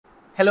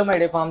Hello my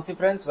dear pharmacy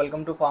friends,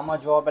 welcome to Pharma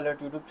Job Alert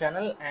YouTube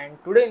channel,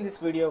 and today in this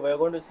video we are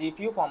going to see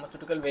few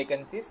pharmaceutical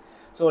vacancies.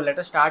 So let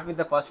us start with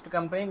the first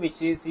company,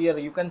 which is here.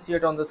 You can see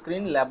it on the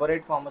screen,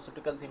 Laborate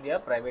Pharmaceuticals India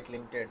Private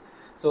Limited.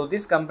 So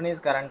this company is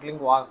currently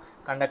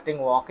conducting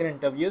walk-in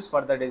interviews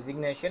for the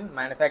designation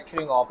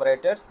manufacturing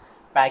operators,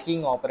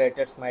 packing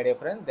operators. My dear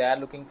friend, they are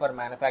looking for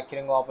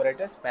manufacturing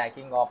operators,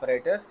 packing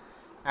operators,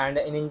 and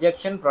in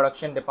injection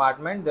production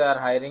department they are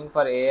hiring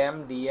for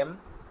AM, DM.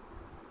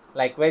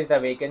 Likewise, the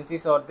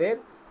vacancies are there.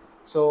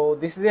 So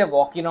this is a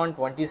walk-in on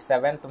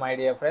 27th, my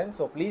dear friends.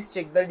 So please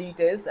check the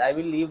details. I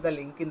will leave the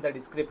link in the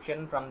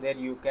description. From there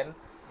you can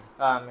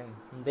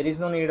there is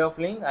no need of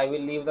link. I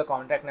will leave the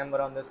contact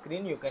number on the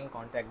screen. You can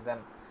contact them.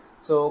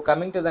 So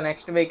coming to the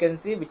next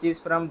vacancy, which is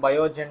from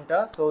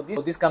Biogenta. So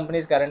this company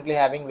is currently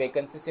having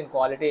vacancies in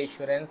quality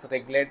assurance,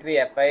 regulatory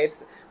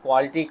affairs,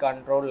 quality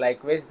control.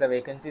 Likewise, the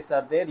vacancies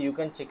are there. You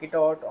can check it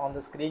out on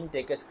the screen,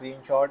 take a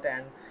screenshot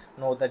and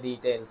know the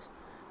details.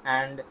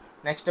 And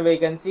next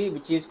vacancy,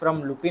 which is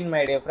from Lupin,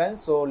 my dear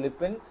friends. So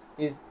Lupin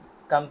is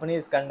company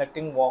is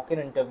conducting walk-in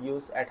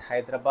interviews at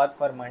Hyderabad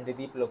for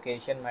Mandideep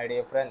location, my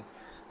dear friends.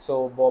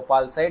 So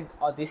Bhopal side.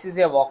 This is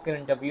a walk-in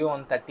interview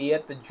on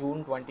 30th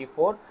June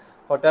 24,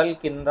 Hotel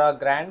Kinra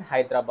Grand,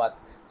 Hyderabad.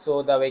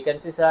 So the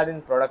vacancies are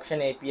in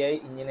production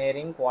API,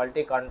 engineering,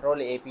 quality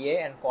control API,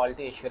 and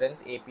quality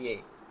assurance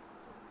API.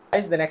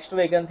 Guys, the next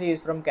vacancy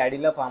is from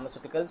Cadila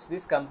Pharmaceuticals.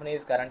 This company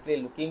is currently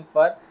looking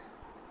for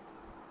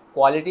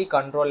quality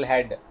control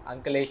head,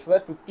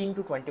 Ankaleshwar. 15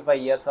 to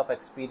 25 years of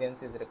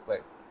experience is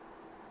required.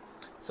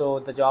 So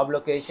the job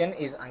location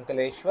is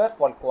Ankaleshwar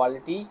for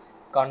quality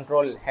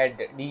control head,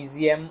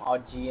 DCM or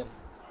GM.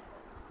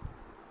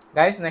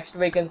 Guys, next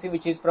vacancy,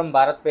 which is from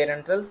Bharat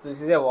Parenterals.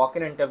 This is a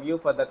walk-in interview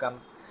for the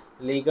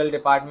legal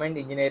department,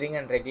 engineering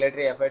and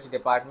regulatory affairs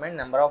department.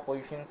 Number of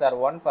positions are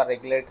 1 for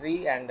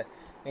regulatory and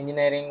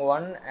engineering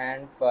 1,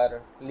 and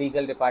for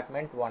legal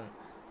department 1.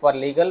 For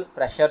legal,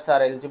 freshers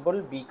are eligible,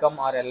 BCom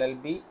or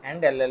LLB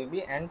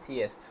and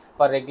CS.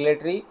 For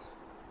regulatory,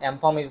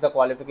 MPharm is the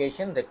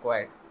qualification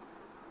required.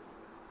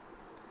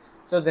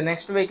 So the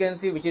next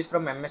vacancy, which is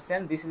from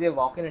MSN, this is a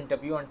walk-in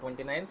interview on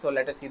 29. So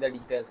let us see the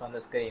details on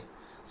the screen.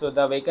 So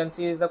the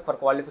vacancy is for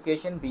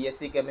qualification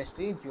BSc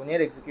Chemistry,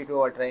 Junior Executive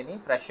or Trainee,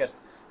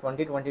 freshers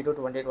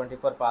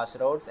 2022-2024 pass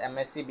outs,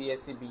 MSc,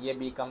 BSc, BA,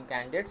 BCom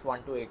candidates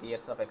 1 to 8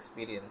 years of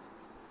experience.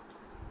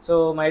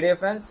 So my dear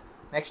friends,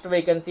 next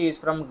vacancy is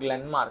from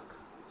Glenmark.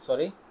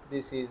 Sorry,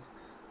 this is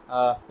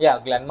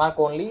Glenmark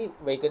only.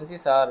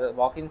 Vacancies are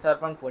walk-ins are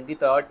from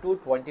 23rd to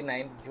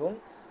 29th June.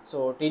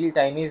 So till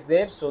time is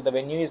there. So the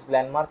venue is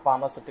Glenmark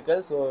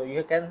Pharmaceuticals. So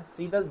you can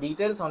see the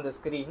details on the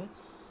screen.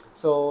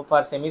 So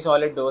for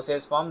semi-solid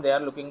dosage form, they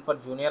are looking for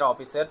junior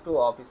officer to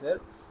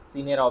officer,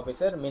 senior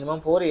officer,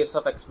 minimum 4 years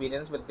of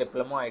experience with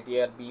diploma, IT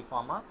or B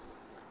Pharma,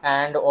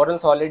 and oral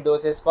solid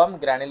dosage form,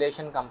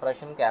 granulation,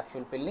 compression,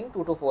 capsule filling,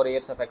 2 to 4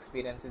 years of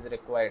experience is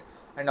required,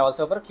 and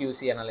also for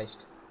QC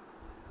analyst.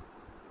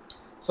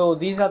 So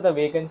these are the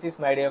vacancies,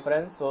 my dear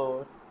friends.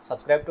 So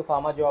subscribe to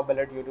Pharma Job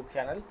Alert YouTube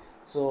channel.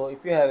 So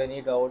if you have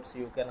any doubts,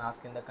 you can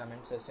ask in the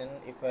comment section.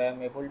 If I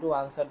am able to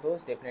answer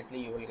those, definitely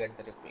you will get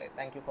the reply.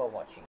 Thank you for watching.